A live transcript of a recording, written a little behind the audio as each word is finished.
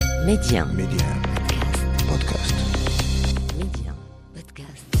Média. Podcast. Média.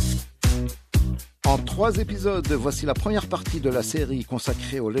 Podcast. En 3 épisodes, voici la première partie de la série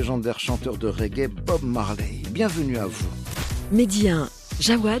consacrée au légendaire chanteur de reggae Bob Marley. Bienvenue à vous. Média.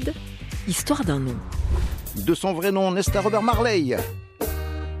 Jawad, histoire d'un nom. De son vrai nom, Nesta Robert Marley.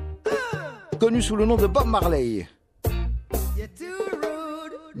 Connu sous le nom de Bob Marley.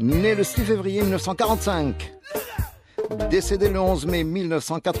 Né le 6 février 1945. Décédé le 11 mai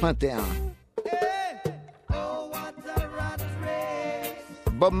 1981.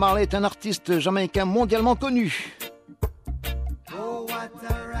 Bob Marley est un artiste jamaïcain mondialement connu.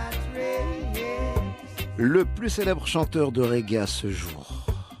 Le plus célèbre chanteur de reggae à ce jour.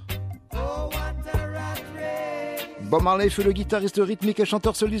 Bob Marley fut le guitariste rythmique et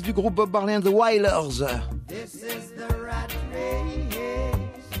chanteur soliste du groupe Bob Marley and the Wailers.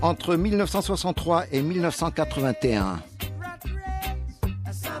 Entre 1963 et 1981.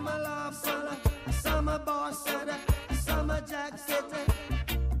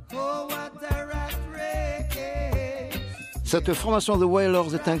 Cette formation The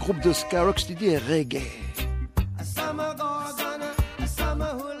Wailers est un groupe de ska, rocksteady et reggae.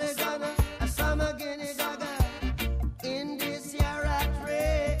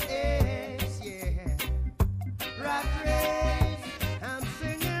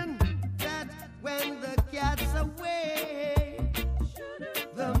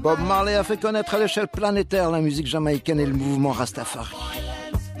 Bob Marley a fait connaître à l'échelle planétaire la musique jamaïcaine et le mouvement Rastafari.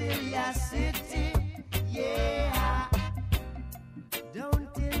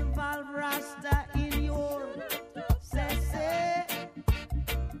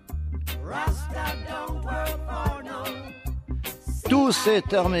 Tous ces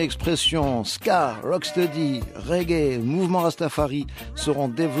termes et expressions, ska, rocksteady, reggae, mouvement Rastafari, seront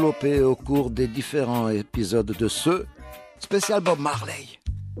développés au cours des différents épisodes de ce spécial Bob Marley.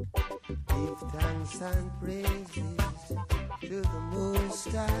 Give thanks and praises to the Most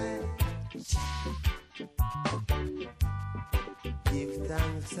High. Give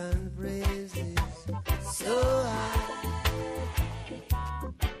thanks and praises so high.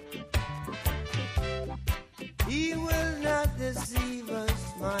 He will not deceive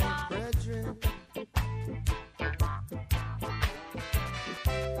us, my brethren.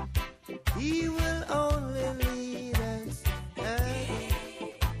 He will only lead us.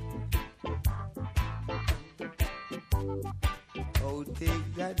 Oh,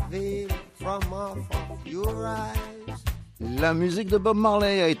 take that veil from off of your eyes. La musique de Bob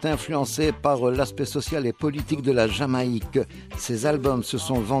Marley a été influencée par l'aspect social et politique de la Jamaïque. Ses albums se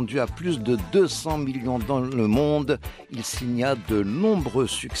sont vendus à plus de 200 millions dans le monde. Il signa de nombreux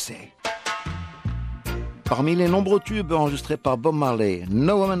succès. Parmi les nombreux tubes enregistrés par Bob Marley,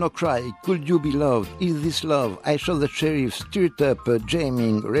 No Woman No Cry, Could You Be Loved, Is This Love, I Shot the Sheriff, Stir It Up,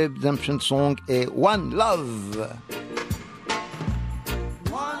 Jamming, Redemption Song et One Love.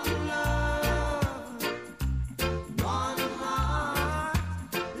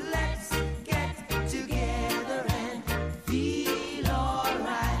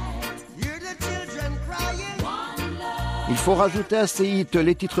 Il faut rajouter à ces hits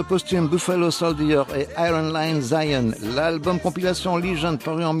les titres posthumes Buffalo Soldier et Iron Line Zion. L'album compilation Legend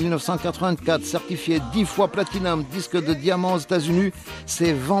paru en 1984, certifié 10 fois platinum, disque de diamant aux États-Unis,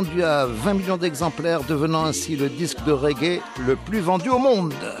 s'est vendu à 20 millions d'exemplaires, devenant ainsi le disque de reggae le plus vendu au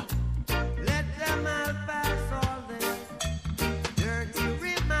monde.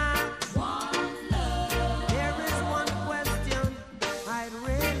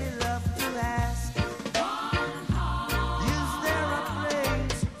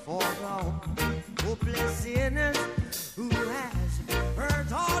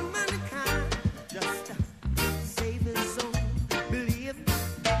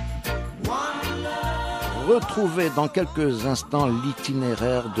 Retrouvez dans quelques instants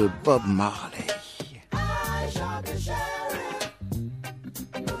l'itinéraire de Bob Marley.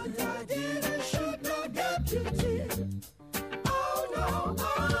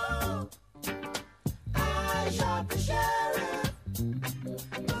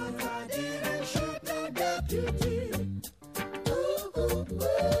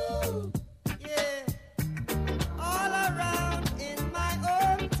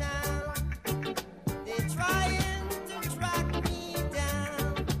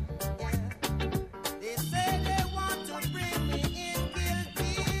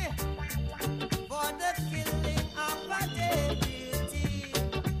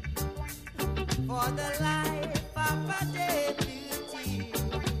 For the life of a deputy.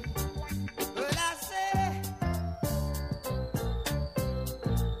 Well, I say,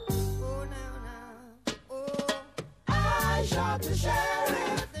 oh, now, oh, I shot the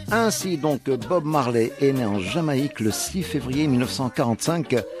sheriff. Ainsi donc, Bob Marley est né en Jamaïque le 6 février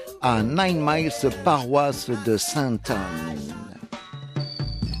 1945 à 9 Miles, paroisse de Saint Anne.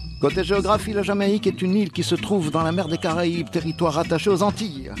 Côté géographie, la Jamaïque est une île qui se trouve dans la mer des Caraïbes, territoire rattaché aux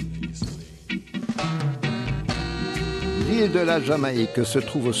Antilles. L'île de la Jamaïque se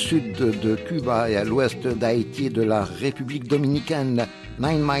trouve au sud de Cuba et à l'ouest d'Haïti et de la République dominicaine.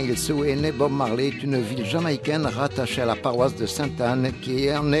 9 Miles, où est né Bob Marley, est une ville jamaïcaine rattachée à la paroisse de Sainte Anne,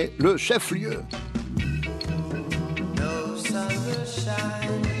 qui en est le chef-lieu.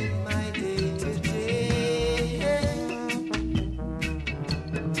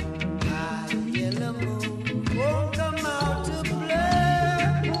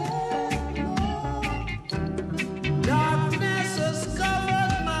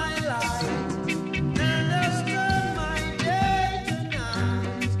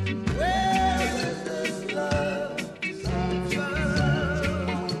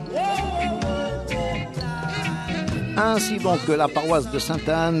 Ainsi donc, la paroisse de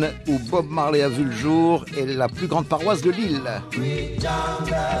Sainte-Anne, où Bob Marley a vu le jour, est la plus grande paroisse de l'île.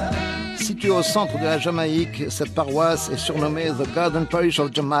 Située au centre de la Jamaïque, cette paroisse est surnommée The Garden Parish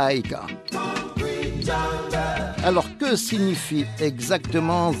of Jamaica. Alors, que signifie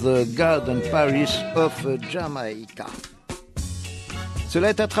exactement The Garden Parish of Jamaica? Cela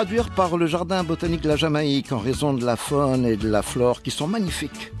est à traduire par le jardin botanique de la Jamaïque en raison de la faune et de la flore qui sont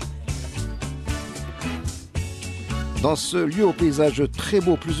magnifiques. Dans ce lieu au paysage très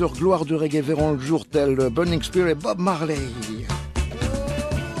beau, plusieurs gloires du reggae verront le jour tels Burning Spear et Bob Marley.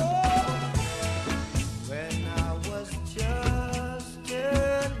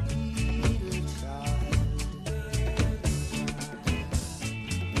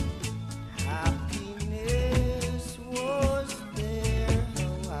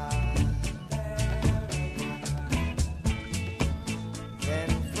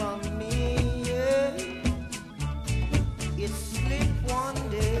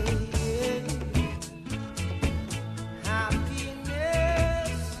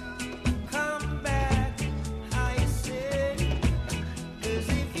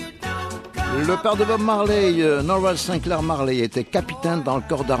 Le père de Bob Marley, Norval Sinclair Marley, était capitaine dans le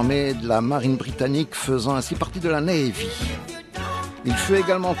corps d'armée de la marine britannique, faisant ainsi partie de la Navy. Il fut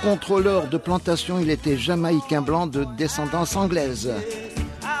également contrôleur de plantation, il était jamaïcain blanc de descendance anglaise.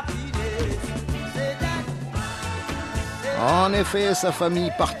 En effet, sa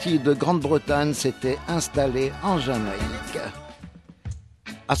famille partie de Grande-Bretagne s'était installée en Jamaïque.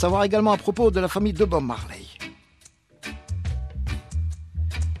 À savoir également à propos de la famille de Bob Marley.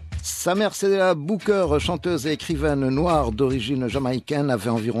 Sa mère, Cédella Booker, chanteuse et écrivaine noire d'origine jamaïcaine,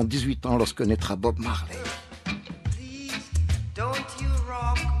 avait environ 18 ans lorsque naîtra Bob Marley. Please, don't you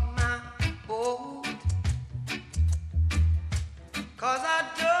rock my boat, 'cause I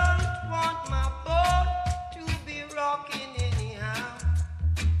don't want my boat to be rocking anyhow.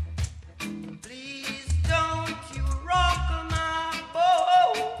 Please, don't you rock my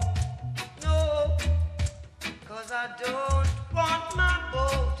boat, no, 'cause I don't want my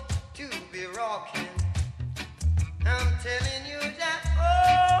boat to be rocking. I'm telling you that,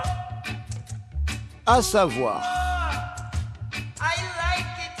 oh, À savoir, I like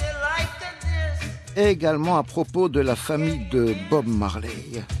it this, également à propos de la famille de Bob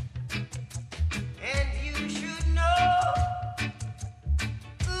Marley. and you should know,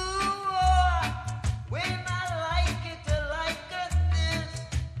 ooh, when I like it this.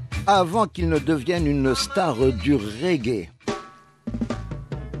 Avant qu'il ne devienne une star du reggae.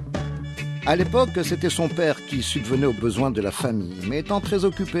 À l'époque, c'était son père qui subvenait aux besoins de la famille, mais étant très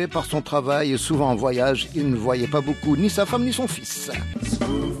occupé par son travail et souvent en voyage, il ne voyait pas beaucoup ni sa femme ni son fils.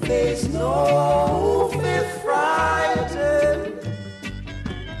 Face no fear frightened.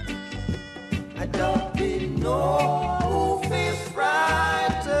 I don't be no fear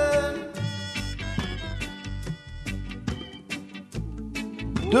frightened.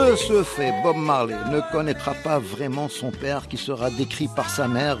 De ce fait, Bob Marley ne connaîtra pas vraiment son père qui sera décrit par sa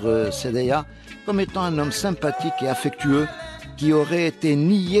mère, Cédella, comme étant un homme sympathique et affectueux qui aurait été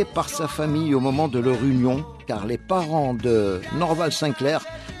nié par sa famille au moment de leur union, car les parents de Norval Sinclair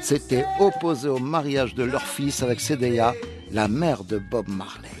s'étaient opposés au mariage de leur fils avec Cédella, la mère de Bob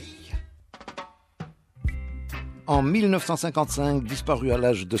Marley. En 1955, disparu à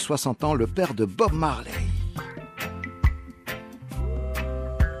l'âge de 60 ans, le père de Bob Marley.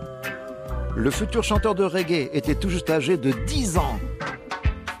 Le futur chanteur de reggae était tout juste âgé de 10 ans.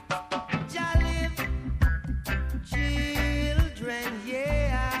 Children,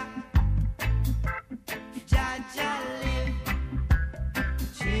 yeah. Jaja live.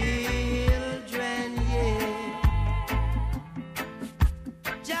 Children, yeah.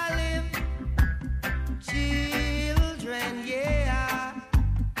 Jah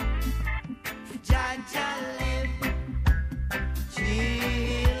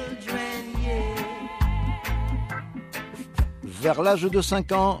Vers l'âge de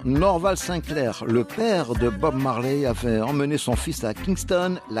 5 ans, Norval Sinclair, le père de Bob Marley, avait emmené son fils à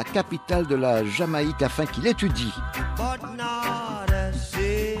Kingston, la capitale de la Jamaïque, afin qu'il étudie. but not a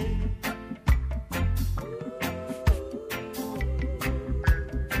sin.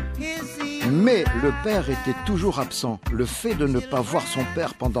 Mais le père était toujours absent. Le fait de ne pas voir son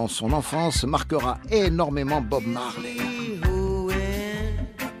père pendant son enfance marquera énormément Bob Marley.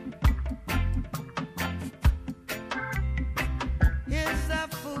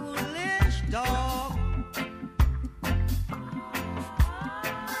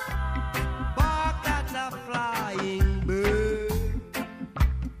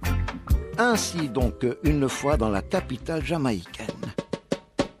 Ainsi donc, une fois dans la capitale jamaïcaine.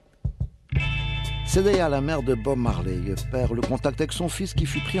 Cédéa, la mère de Bob Marley, perd le contact avec son fils qui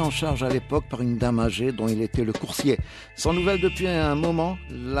fut pris en charge à l'époque par une dame âgée dont il était le coursier. Sans nouvelles depuis un moment,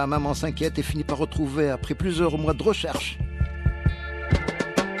 la maman s'inquiète et finit par retrouver après plusieurs mois de recherche.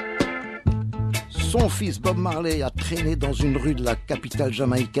 Son fils Bob Marley a traîné dans une rue de la capitale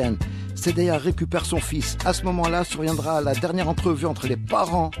jamaïcaine. Cédéa récupère son fils. À ce moment-là surviendra la dernière entrevue entre les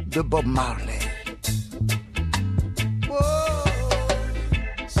parents de Bob Marley.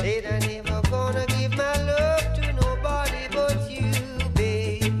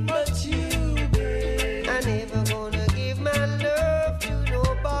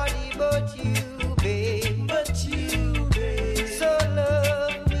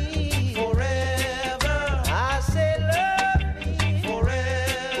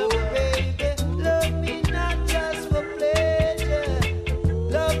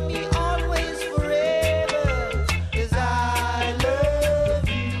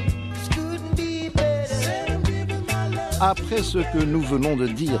 Après ce que nous venons de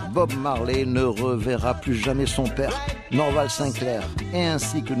dire, Bob Marley ne reverra plus jamais son père, Norval Sinclair. Et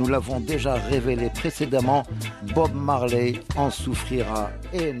ainsi que nous l'avons déjà révélé précédemment, Bob Marley en souffrira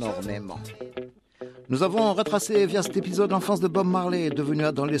énormément. Nous avons retracé via cet épisode l'enfance de Bob Marley. Devenu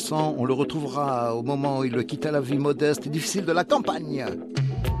adolescent, on le retrouvera au moment où il quitta la vie modeste et difficile de la campagne,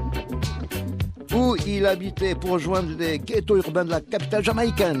 où il habitait pour rejoindre les ghettos urbains de la capitale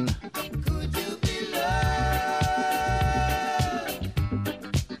jamaïcaine.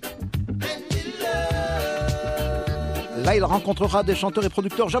 Là, il rencontrera des chanteurs et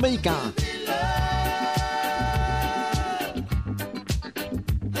producteurs jamaïcains.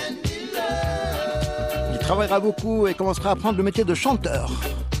 Il travaillera beaucoup et commencera à apprendre le métier de chanteur.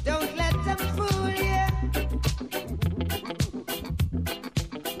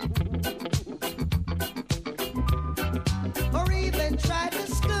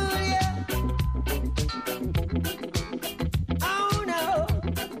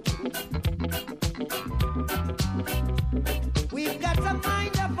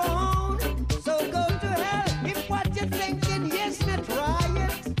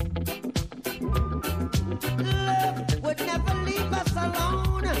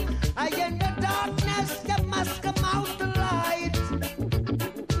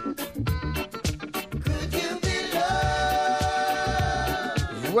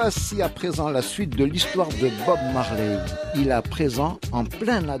 Voici à présent la suite de l'histoire de Bob Marley. Il est à présent en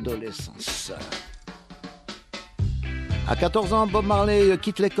pleine adolescence. À 14 ans, Bob Marley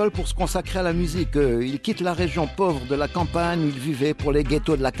quitte l'école pour se consacrer à la musique. Il quitte la région pauvre de la campagne où il vivait pour les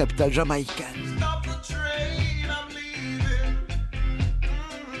ghettos de la capitale jamaïcaine.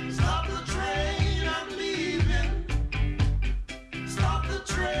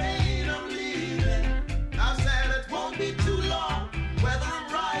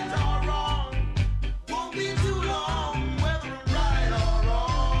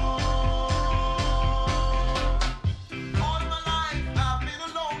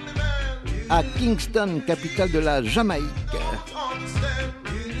 À Kingston, capitale de la Jamaïque.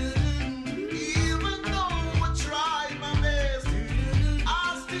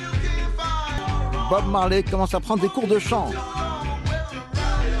 Bob Marley commence à prendre des cours de chant.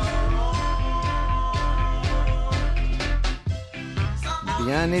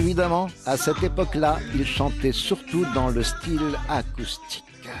 Bien évidemment, à cette époque-là, il chantait surtout dans le style acoustique.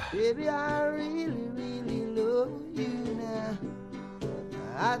 Baby, I really, really love you now.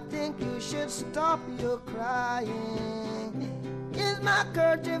 I think you should stop your crying. Here's my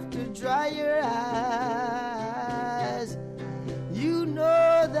kerchief to dry your eyes. You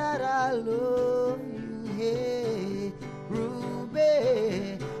know that I love you, hey,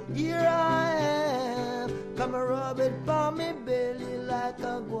 Ruby. Here I am, come and rub it on me belly like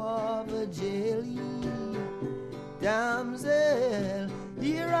a guava jelly. Damsel,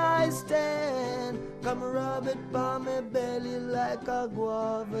 here I stand, come rub it by my belly like a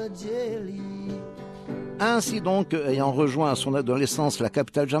guava jelly. Ainsi donc, ayant rejoint à son adolescence la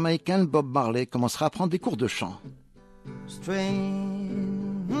capitale jamaïcaine, Bob Marley commencera à prendre des cours de chant.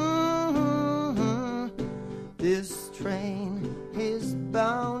 This train is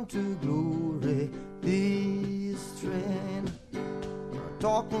bound to glory. This train,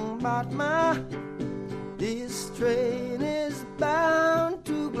 talking about this train is bound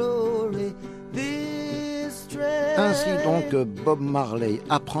to glory. This train. Ainsi donc, Bob Marley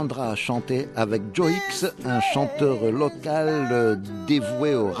apprendra à chanter avec Joe Hicks, un chanteur local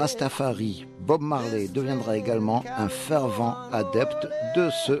dévoué au Rastafari. Bob Marley deviendra également un fervent adepte de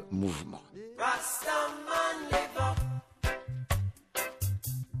ce mouvement.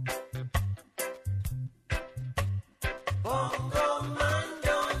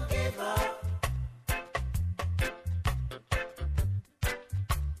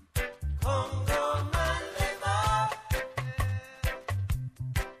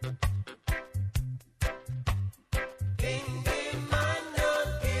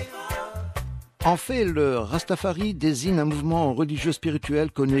 En fait, le Rastafari désigne un mouvement religieux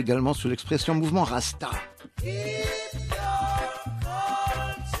spirituel connu également sous l'expression mouvement Rasta.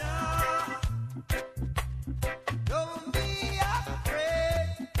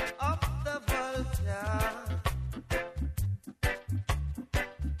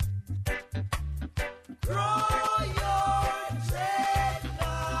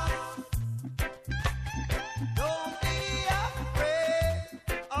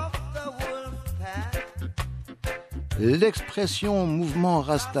 L'expression mouvement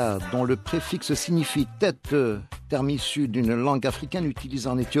Rasta, dont le préfixe signifie tête, terme issu d'une langue africaine utilisée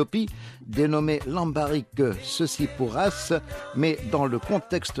en Éthiopie, dénommée lambarique, ceci pour race, mais dans le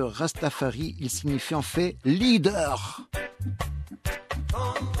contexte Rastafari, il signifie en fait leader.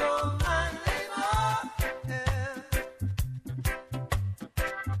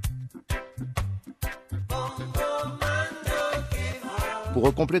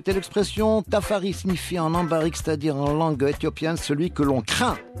 Pour compléter l'expression, Tafari signifie en amharique, c'est-à-dire en langue éthiopienne, celui que l'on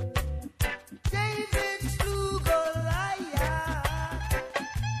craint.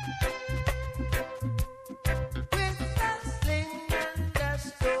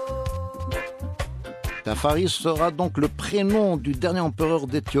 Tafari sera donc le prénom du dernier empereur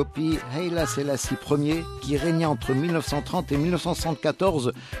d'Éthiopie, Haïla Sélassie Ier, qui régna entre 1930 et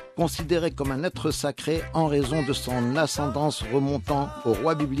 1974, considéré comme un être sacré en raison de son ascendance remontant aux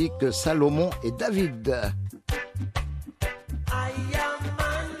rois bibliques Salomon et David.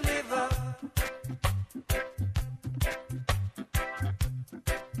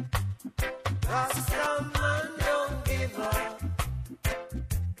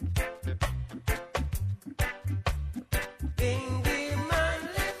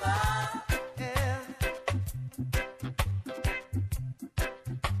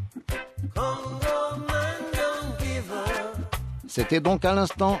 C'était donc à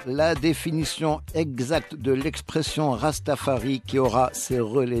l'instant la définition exacte de l'expression Rastafari qui aura ses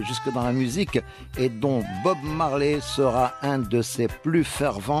relais jusque dans la musique et dont Bob Marley sera un de ses plus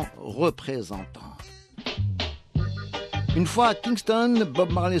fervents représentants. Une fois à Kingston,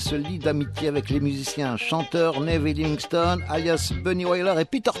 Bob Marley se lie d'amitié avec les musiciens chanteurs Neville Livingstone, alias Bunny Wailer et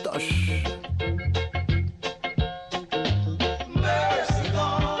Peter Tosh.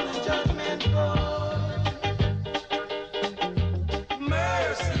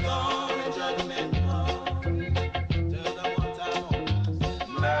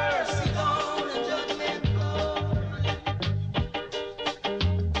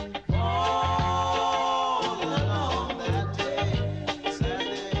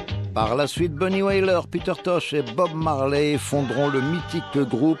 Par la suite, Bunny Wailer, Peter Tosh et Bob Marley fonderont le mythique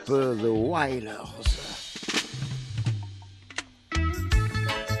groupe The Wailers.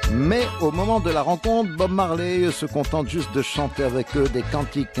 Mais au moment de la rencontre, Bob Marley se contente juste de chanter avec eux des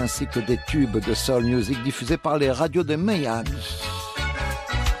cantiques ainsi que des tubes de soul music diffusés par les radios de Miami.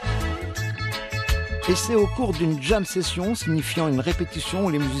 Et c'est au cours d'une jam session, signifiant une répétition où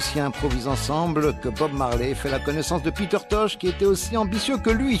les musiciens improvisent ensemble, que Bob Marley fait la connaissance de Peter Tosh, qui était aussi ambitieux que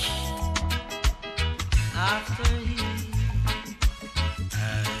lui.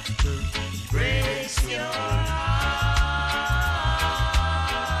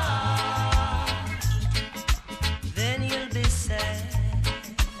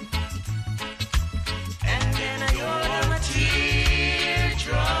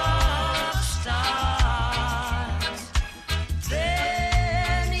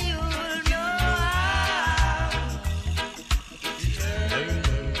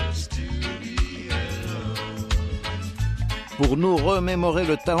 Pour nous remémorer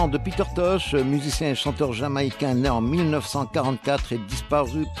le talent de Peter Tosh, musicien et chanteur jamaïcain né en 1944 et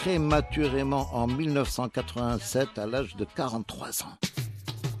disparu prématurément en 1987 à l'âge de 43 ans.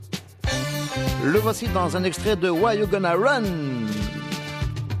 Le voici dans un extrait de Why You Gonna Run?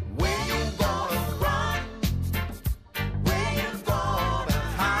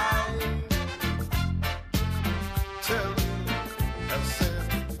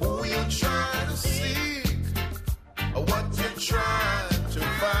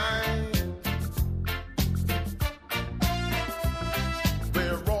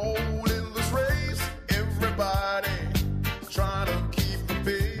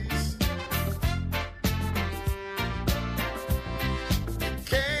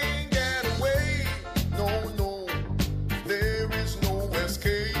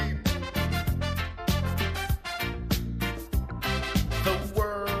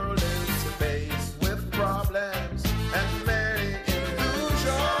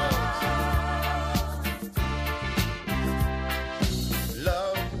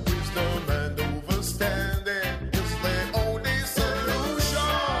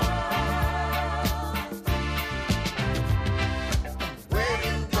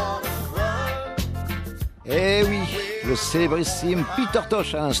 Eh oui, le célébrissime Peter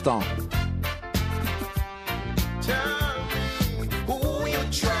Tosh à l'instant.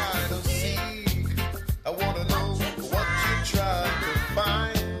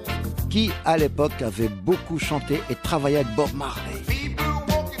 Qui, à l'époque, avait beaucoup chanté et travaillé avec Bob Marley.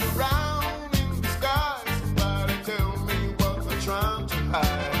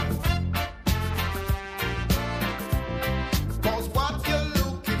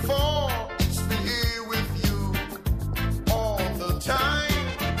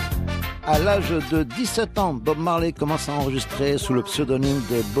 À l'âge de 17 ans, Bob Marley commence à enregistrer sous le pseudonyme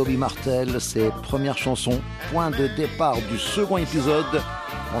de Bobby Martel ses premières chansons, point de départ du second épisode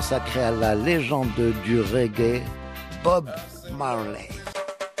consacré à la légende du reggae, Bob Marley.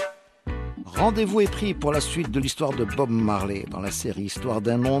 Rendez-vous est pris pour la suite de l'histoire de Bob Marley dans la série Histoire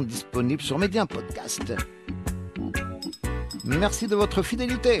d'un nom disponible sur Média Podcast. Merci de votre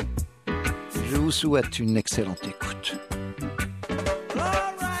fidélité. Je vous souhaite une excellente écoute.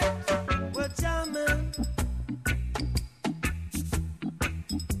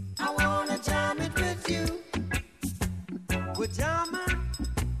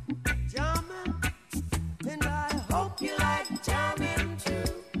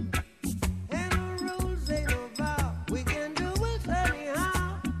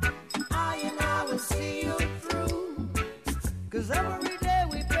 Every day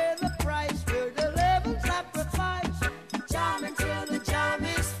we pay the price for the level sacrifice. Jamming till the jam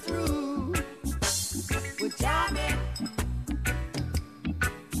is through. We're jamming.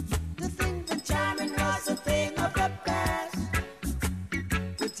 To think that jamming was a thing of the past.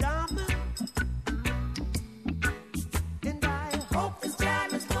 We're jamming. And I hope this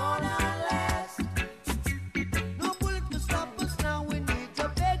jam is gonna last. No bullet to stop us now. We need to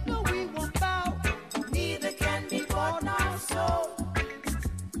beg, no, we won't bow. Neither can be bought now. So,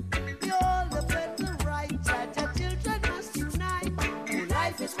 we all have the right that our children must unite. Oh,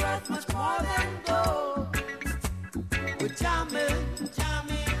 life is worth much more than gold. We're jamming,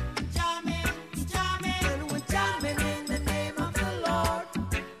 jamming, jamming, jamming, and we're jamming in the name of the Lord.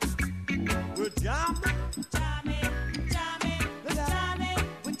 We're jamming, jamming, jamming, we're jamming,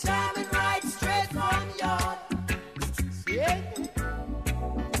 we're jamming right straight from your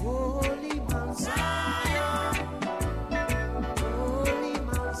Holy Mount Zion.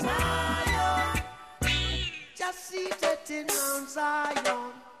 Just seated in Mount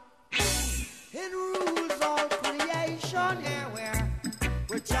Zion, and rules all creation. Yeah,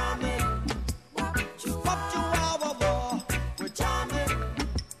 we're jamming. What you are, we're jamming.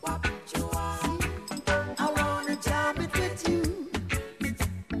 What you are, I wanna jam it with you.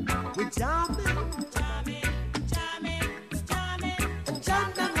 We're jamming, jamming, jamming, jamming, and jam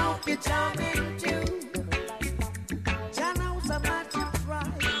them up, you're jamming.